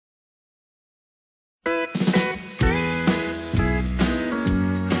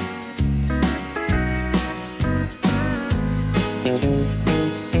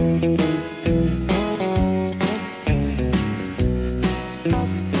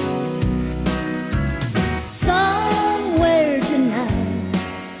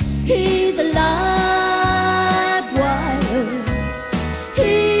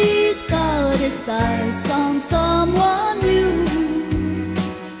someone new.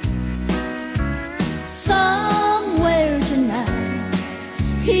 Somewhere tonight,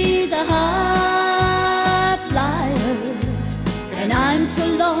 he's a high flyer, and I'm so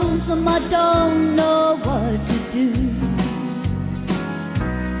lonesome I don't know what to do.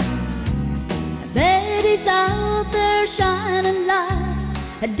 I bet he's out there shining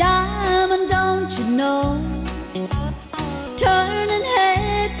like a diamond, don't you know? Turning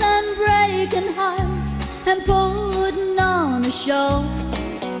heads and breaking hearts and putting on a show.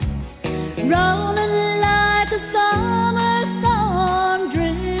 Rolling like a summer storm,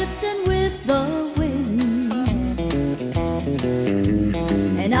 drifting with the wind.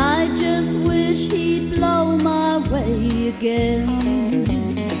 And I just wish he'd blow my way again.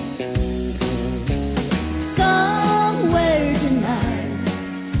 Somewhere tonight,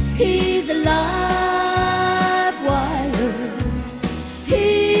 he's a live wire.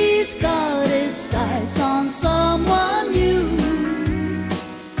 He's got his sights on someone new.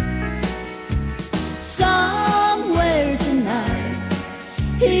 Somewhere tonight,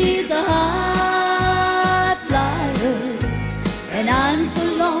 he's a high flyer, and I'm so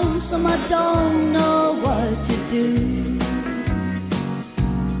lonesome I don't know what to do.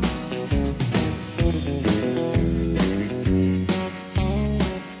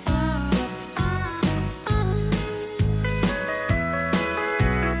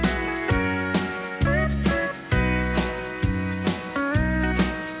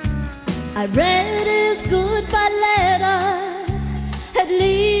 I read his goodbye letter at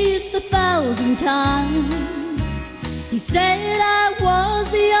least 1,000 times. He said I was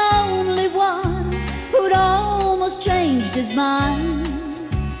the only one who'd almost changed his mind.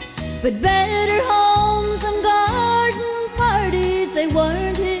 But better homes and garden parties, they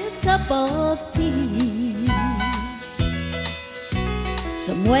weren't his cup of tea.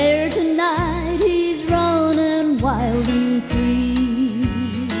 Somewhere tonight he's running wild and free.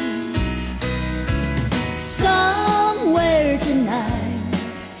 Somewhere tonight,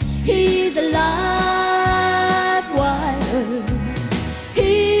 he's a live wire.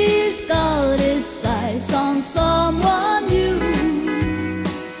 He's got his sights on someone new.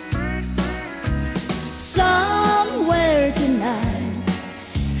 Somewhere tonight,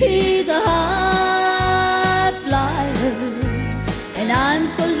 he's a high flyer, and I'm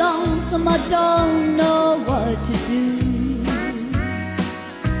so lonesome I don't know what to do.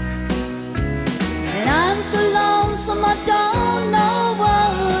 I'm so lonesome I don't